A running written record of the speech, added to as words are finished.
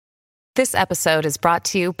This episode is brought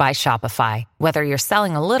to you by Shopify. Whether you're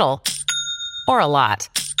selling a little or a lot,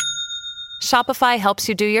 Shopify helps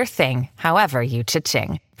you do your thing, however you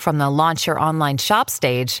cha-ching. From the launch your online shop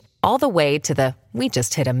stage, all the way to the we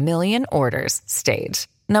just hit 1 million orders stage.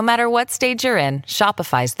 No matter what stage you're in,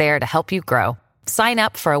 Shopify's there to help you grow. Sign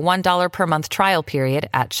up for a $1 per month trial period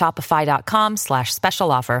at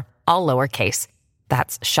shopify.com/special offer, all lowercase.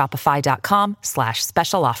 That's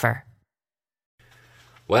shopify.com/special offer.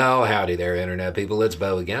 Well, howdy there, Internet people. It's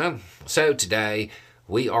Bo again. So today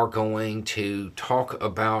we are going to talk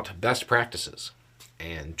about best practices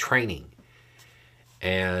and training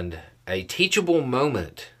and a teachable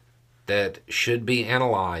moment that should be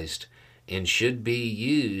analyzed and should be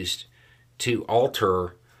used to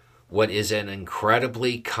alter what is an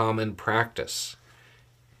incredibly common practice.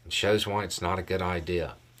 It shows why it's not a good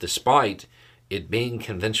idea, despite it being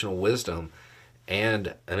conventional wisdom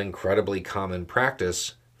and an incredibly common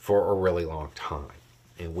practice for a really long time.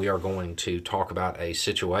 And we are going to talk about a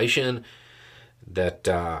situation that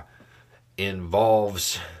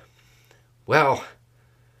involves, well,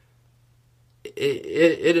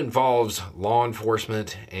 it involves law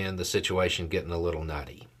enforcement and the situation getting a little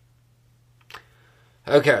nutty.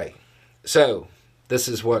 Okay, so this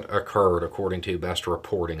is what occurred according to best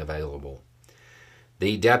reporting available.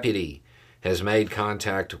 The deputy has made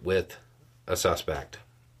contact with a suspect,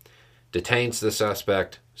 detains the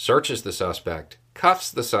suspect, searches the suspect, cuffs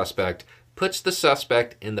the suspect, puts the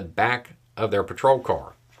suspect in the back of their patrol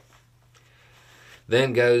car,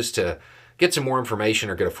 then goes to get some more information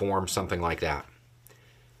or get a form, something like that.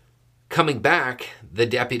 Coming back, the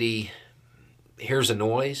deputy hears a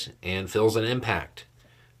noise and feels an impact.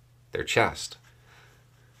 Their chest.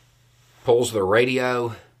 Pulls the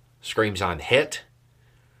radio, screams "I'm hit,"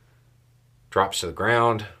 drops to the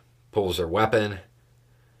ground, pulls their weapon,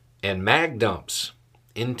 and mag dumps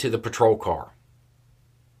into the patrol car.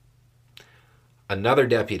 Another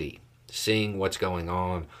deputy, seeing what's going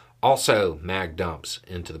on, also mag dumps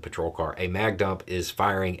into the patrol car. A mag dump is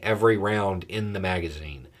firing every round in the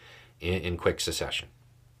magazine in quick succession.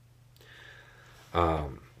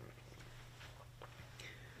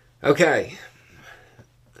 Okay,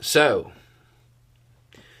 so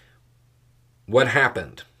what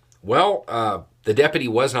happened? Well, the deputy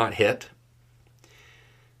was not hit.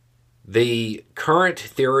 The current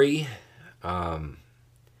theory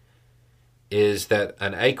is that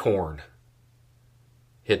an acorn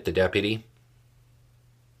hit the deputy.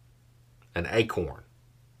 An acorn,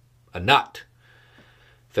 a nut,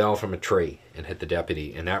 fell from a tree and hit the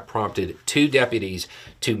deputy, and that prompted two deputies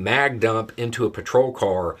to mag dump into a patrol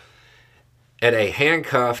car at a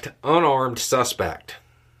handcuffed, unarmed suspect.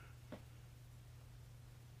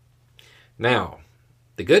 Now,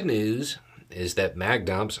 the good news is that mag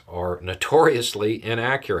dumps are notoriously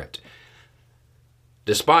inaccurate.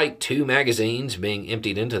 Despite two magazines being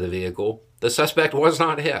emptied into the vehicle, the suspect was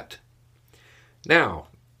not hit. Now,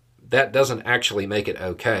 that doesn't actually make it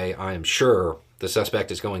okay. I am sure the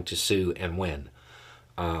suspect is going to sue and win.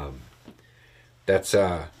 That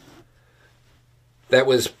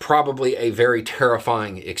was probably a very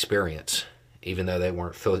terrifying experience, even though they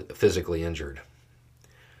weren't physically injured.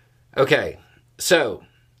 Okay, so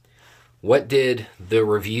what did the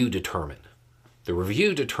review determine? The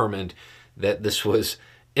review determined that this was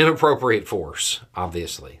inappropriate force,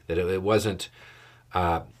 obviously, that it wasn't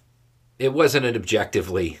an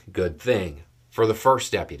objectively good thing for the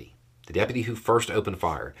first deputy, the deputy who first opened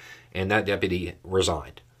fire, and that deputy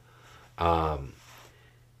resigned.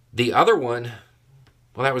 The other one,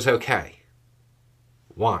 well, that was okay.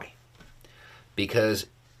 Why? Because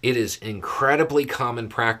it is incredibly common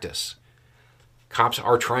practice. Cops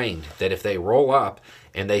are trained that if they roll up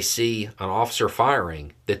and they see an officer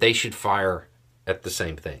firing, that they should fire at the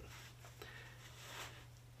same thing.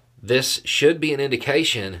 This should be an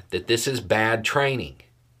indication that this is bad training.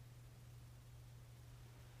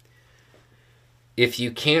 If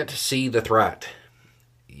you can't see the threat,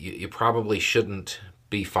 you probably shouldn't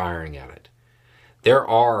be firing at it. There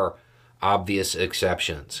are obvious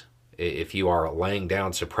exceptions. If you are laying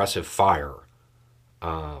down suppressive fire,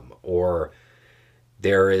 or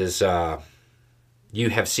there is, you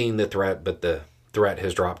have seen the threat, but the threat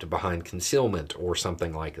has dropped behind concealment or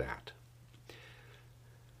something like that.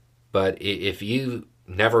 But if you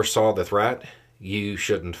never saw the threat, you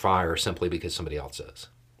shouldn't fire simply because somebody else is.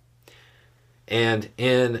 And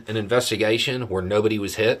in an investigation where nobody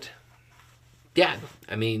was hit, yeah,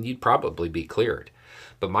 I mean, you'd probably be cleared.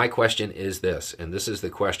 But my question is this, and this is the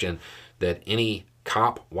question that any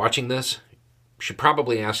cop watching this should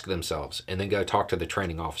probably ask themselves and then go talk to the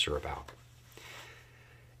training officer about.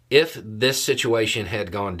 If this situation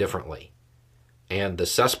had gone differently and the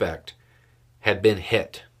suspect had been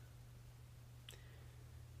hit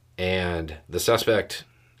and the suspect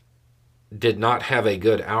did not have a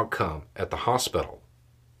good outcome at the hospital,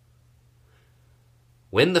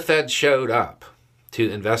 when the feds showed up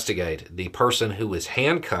to investigate the person who was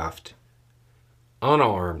handcuffed,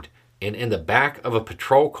 unarmed, and in the back of a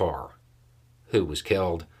patrol car who was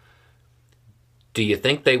killed, do you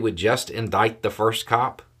think they would just indict the first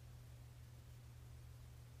cop?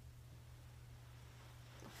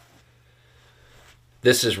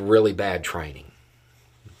 This is really bad training.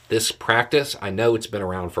 This practice, I know it's been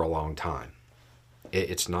around for a long time.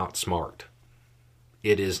 It's not smart.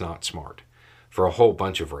 It is not smart for a whole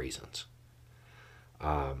bunch of reasons.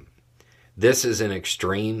 This is an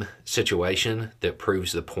extreme situation that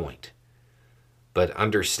proves the point. But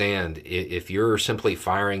understand, if you're simply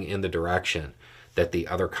firing in the direction that the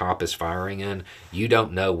other cop is firing in, you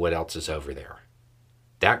don't know what else is over there.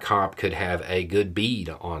 That cop could have a good bead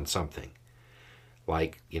on something.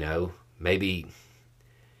 Like, maybe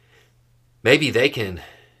they can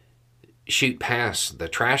shoot past the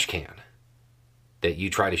trash can that you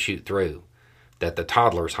try to shoot through, that the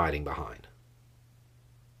toddler's hiding behind.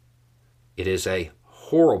 It is a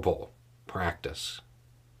horrible practice.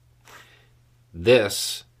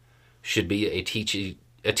 This should be a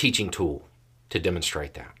teaching tool to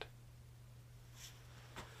demonstrate that.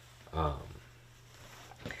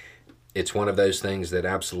 It's one of those things that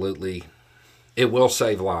absolutely, it will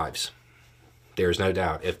save lives. There's no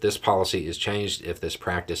doubt. If this policy is changed, if this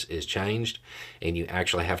practice is changed, and you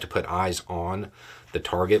actually have to put eyes on the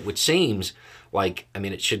target, which seems like,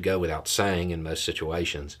 it should go without saying in most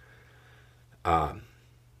situations,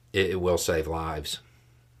 it will save lives.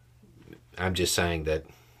 I'm just saying that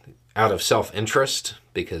out of self-interest,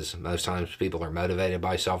 because most times people are motivated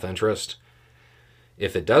by self-interest,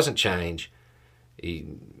 if it doesn't change,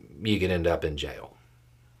 you could end up in jail.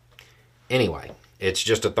 Anyway, it's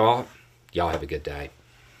just a thought. Y'all have a good day.